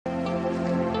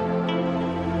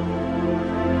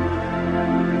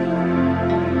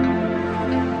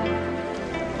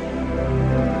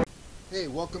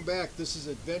welcome back. This is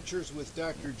Adventures with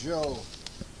Dr. Joe.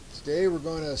 Today we're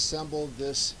going to assemble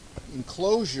this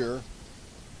enclosure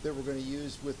that we're going to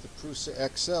use with the Prusa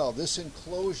XL. This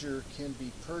enclosure can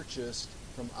be purchased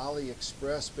from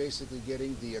AliExpress, basically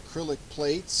getting the acrylic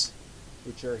plates,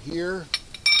 which are here,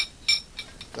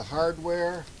 the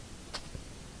hardware,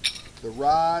 the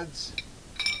rods,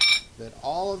 then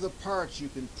all of the parts you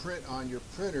can print on your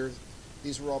printer.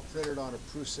 These were all printed on a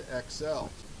Prusa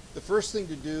XL. The first thing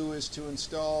to do is to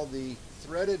install the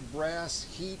threaded brass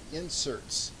heat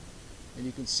inserts. And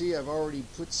you can see I've already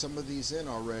put some of these in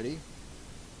already.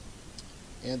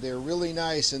 And they're really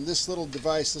nice. And this little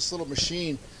device, this little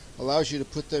machine, allows you to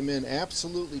put them in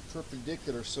absolutely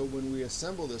perpendicular, so when we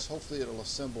assemble this, hopefully it'll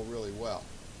assemble really well.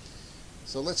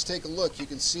 So let's take a look. You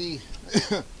can see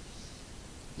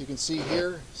you can see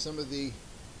here some of the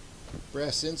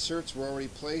brass inserts were already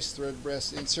placed, threaded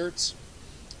brass inserts.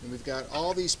 And we've got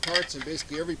all these parts, and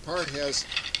basically every part has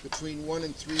between 1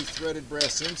 and 3 threaded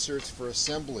brass inserts for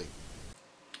assembly.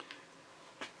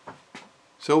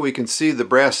 So we can see the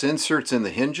brass inserts in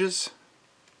the hinges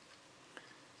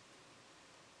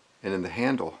and in the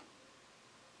handle.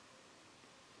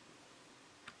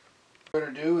 What we're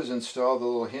going to do is install the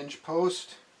little hinge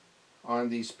post on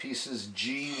these pieces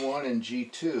G1 and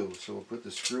G2. So we'll put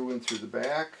the screw in through the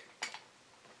back.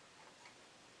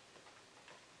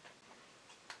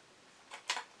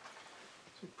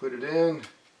 So put it in.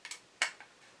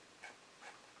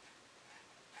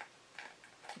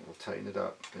 We'll tighten it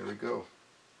up. There we go.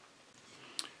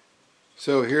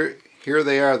 So here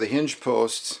they are, the hinge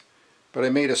posts, but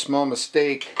I made a small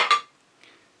mistake.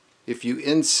 If you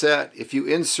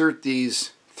insert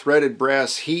these threaded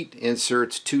brass heat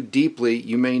inserts too deeply,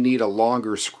 you may need a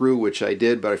longer screw, which I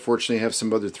did, but I fortunately have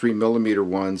some other 3mm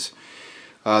ones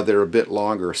that are a bit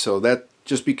longer. So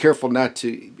just be careful not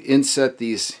to inset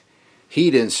these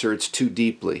heat inserts too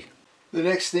deeply. The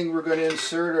next thing we're going to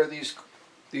insert are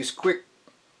these quick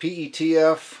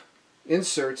PETF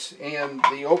inserts, and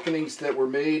the openings that were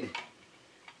made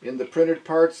in the printed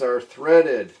parts are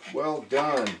threaded. Well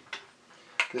done.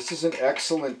 This is an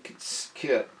excellent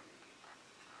kit.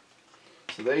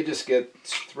 So they just get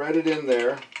threaded in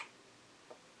there.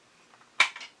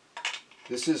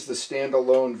 This is the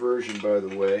standalone version, by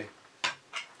the way.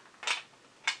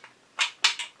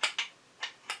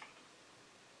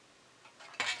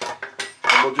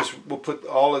 And we'll put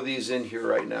all of these in here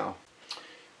right now.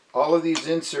 All of these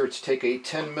inserts take a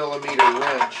 10mm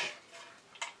wrench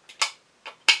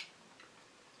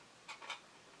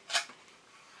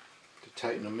to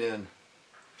tighten them in.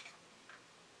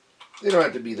 They don't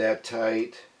have to be that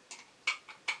tight,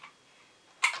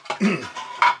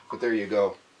 but there you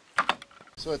go.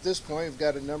 So at this point, we've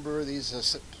got a number of these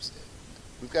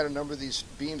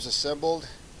beams assembled.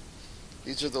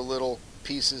 These are the little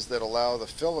pieces that allow the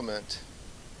filament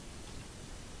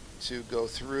to go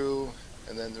through,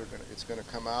 and then it's going to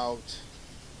come out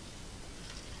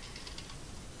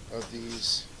of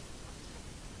these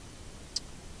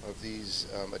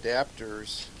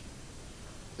adapters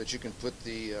that you can put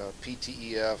the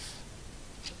PTEF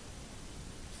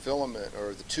filament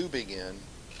or the tubing in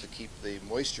to keep the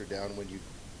moisture down when you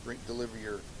deliver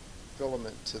your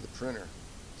filament to the printer.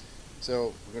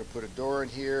 So we're going to put a door in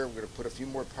here, we're going to put a few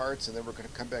more parts, and then we're going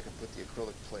to come back and put the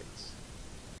acrylic plates.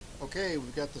 Okay,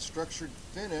 we've got the structure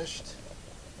finished.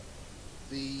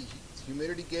 The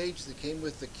humidity gauge that came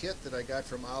with the kit that I got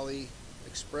from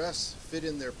AliExpress fit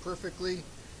in there perfectly.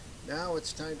 Now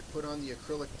it's time to put on the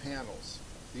acrylic panels.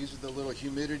 These are the little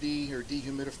humidity or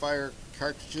dehumidifier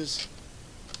cartridges.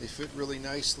 They fit really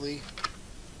nicely,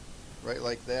 right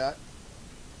like that.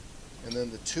 And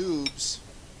then the tubes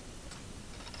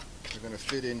are going to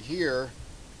fit in here,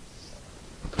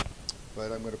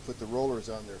 but I'm going to put the rollers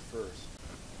on there first.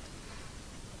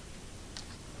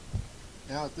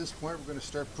 Now at this point we're going to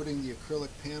start putting the acrylic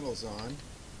panels on.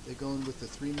 They go in with the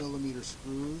 3mm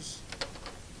screws,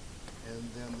 and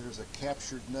then there's a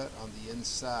captured nut on the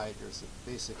inside. There's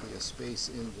basically a space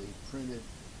in the printed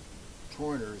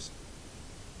corners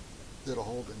that'll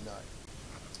hold the nut.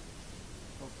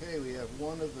 Okay, we have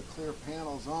one of the clear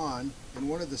panels on, and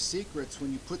one of the secrets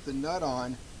when you put the nut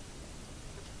on,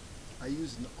 I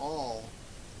use an awl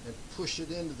and push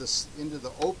it into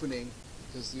the opening,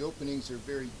 because the openings are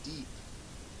very deep.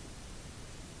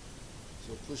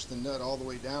 So push the nut all the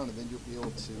way down, and then you'll be able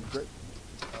to grip,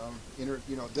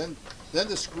 then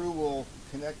the screw will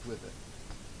connect with it.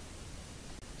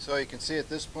 So you can see at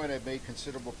this point I've made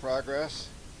considerable progress.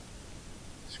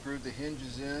 Screwed the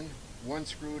hinges in. One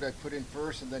screwed I put in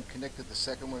first, and then connected the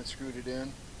second one and screwed it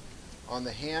in. On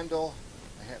the handle,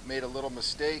 I made a little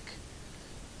mistake.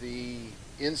 The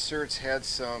inserts had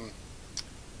some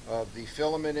of the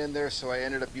filament in there, so I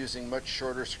ended up using much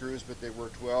shorter screws, but they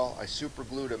worked well. I super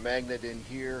glued a magnet in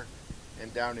here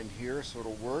and down in here so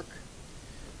it'll work.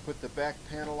 Put the back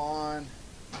panel on,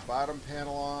 bottom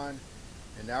panel on,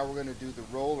 and now we're going to do the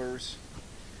rollers.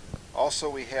 Also,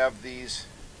 we have these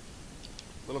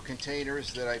little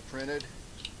containers that I printed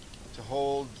to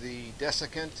hold the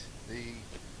desiccant, the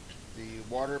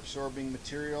water absorbing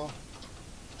material.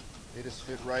 They just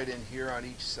fit right in here on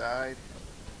each side.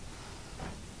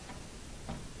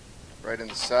 Right in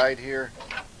the side here.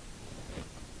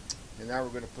 And now we're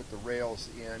going to put the rails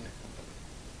in.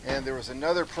 And there was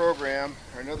another program,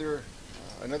 or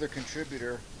another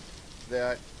contributor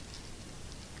that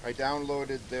I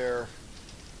downloaded their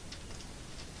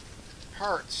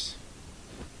parts,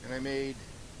 and I made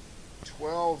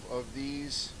 12 of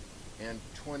these and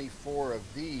 24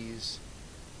 of these,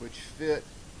 which fit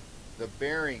the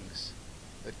bearings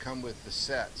that come with the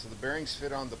set. So the bearings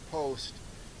fit on the post,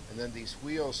 and then these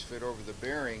wheels fit over the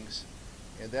bearings,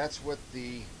 and that's what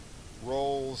the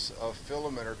rolls of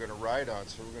filament are going to ride on.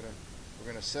 So we're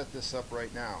going to set this up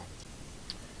right now.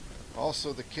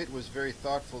 Also, the kit was very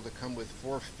thoughtful to come with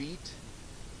 4 feet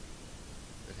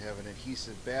that have an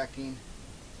adhesive backing,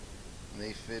 and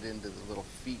they fit into the little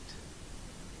feet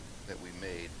that we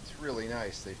made. It's really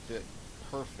nice. They fit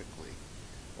perfectly.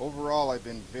 Overall, I've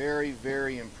been very,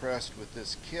 very impressed with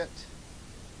this kit.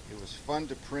 It was fun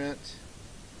to print,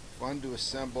 fun to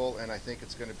assemble, and I think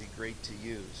it's going to be great to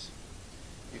use.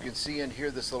 You can see in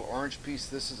here this little orange piece.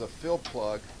 This is a fill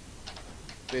plug,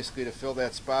 basically to fill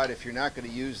that spot. If you're not going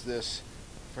to use this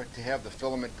to have the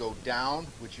filament go down,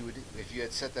 which you would if you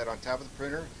had set that on top of the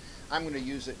printer, I'm going to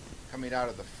use it coming out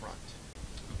of the front.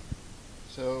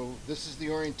 So this is the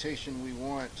orientation we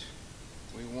want.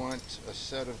 We want a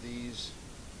set of these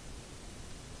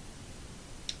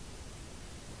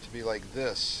to be like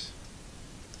this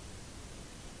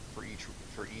for each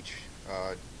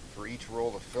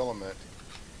roll of filament.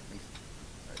 And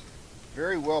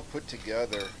very well put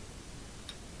together.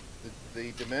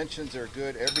 The dimensions are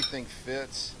good. Everything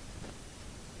fits.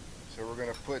 So we're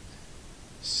going to put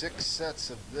 6 sets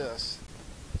of this,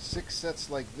 6 sets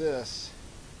like this,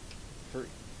 for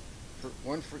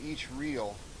one for each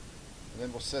reel, and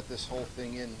then we'll set this whole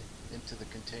thing into the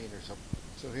container.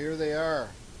 So here they are,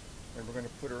 and we're going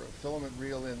to put a filament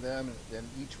reel in them, and then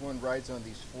each one rides on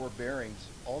these 4 bearings,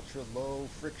 ultra low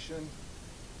friction,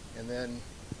 and then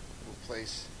we'll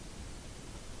place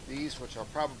these, which I'll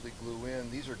probably glue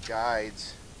in. These are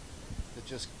guides that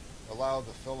just allow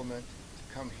the filament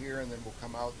to come here, and then we'll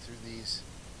come out through these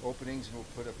openings, and we'll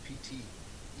put a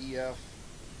PTEF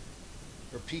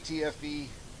or PTFE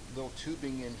little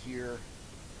tubing in here,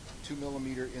 2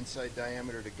 millimeter inside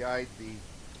diameter, to guide the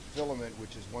filament,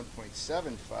 which is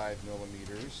 1.75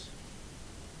 millimeters.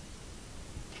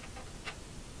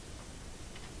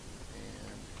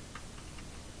 And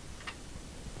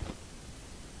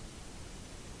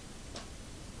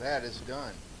that is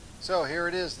done. So here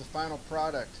it is, the final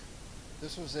product.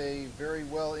 This was a very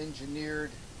well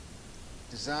engineered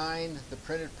design. The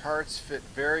printed parts fit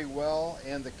very well,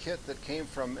 and the kit that came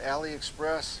from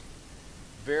AliExpress,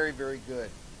 very, very good.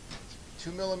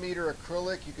 2 millimeter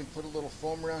acrylic. You can put a little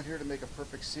foam around here to make a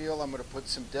perfect seal. I'm going to put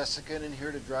some desiccant in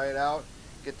here to dry it out,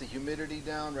 get the humidity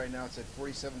down. Right now it's at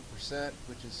 47%,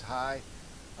 which is high.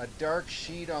 A dark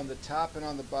sheet on the top and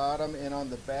on the bottom and on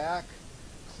the back,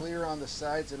 clear on the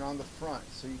sides and on the front,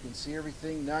 so you can see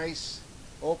everything. Nice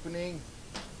opening,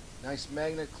 nice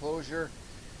magnet closure.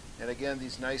 And again,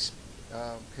 these nice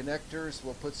connectors.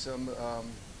 We'll put some,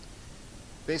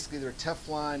 basically they're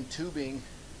Teflon tubing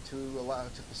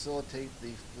to facilitate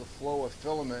the flow of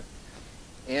filament.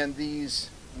 And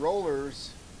these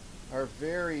rollers are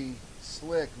very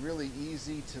slick, really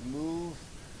easy to move.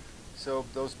 So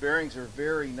those bearings are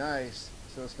very nice.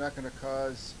 So it's not going to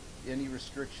cause any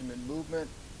restriction in movement.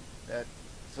 That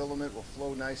filament will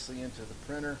flow nicely into the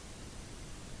printer.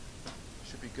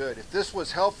 Should be good. If this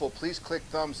was helpful, please click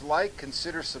thumbs like,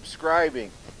 consider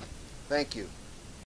subscribing. Thank you.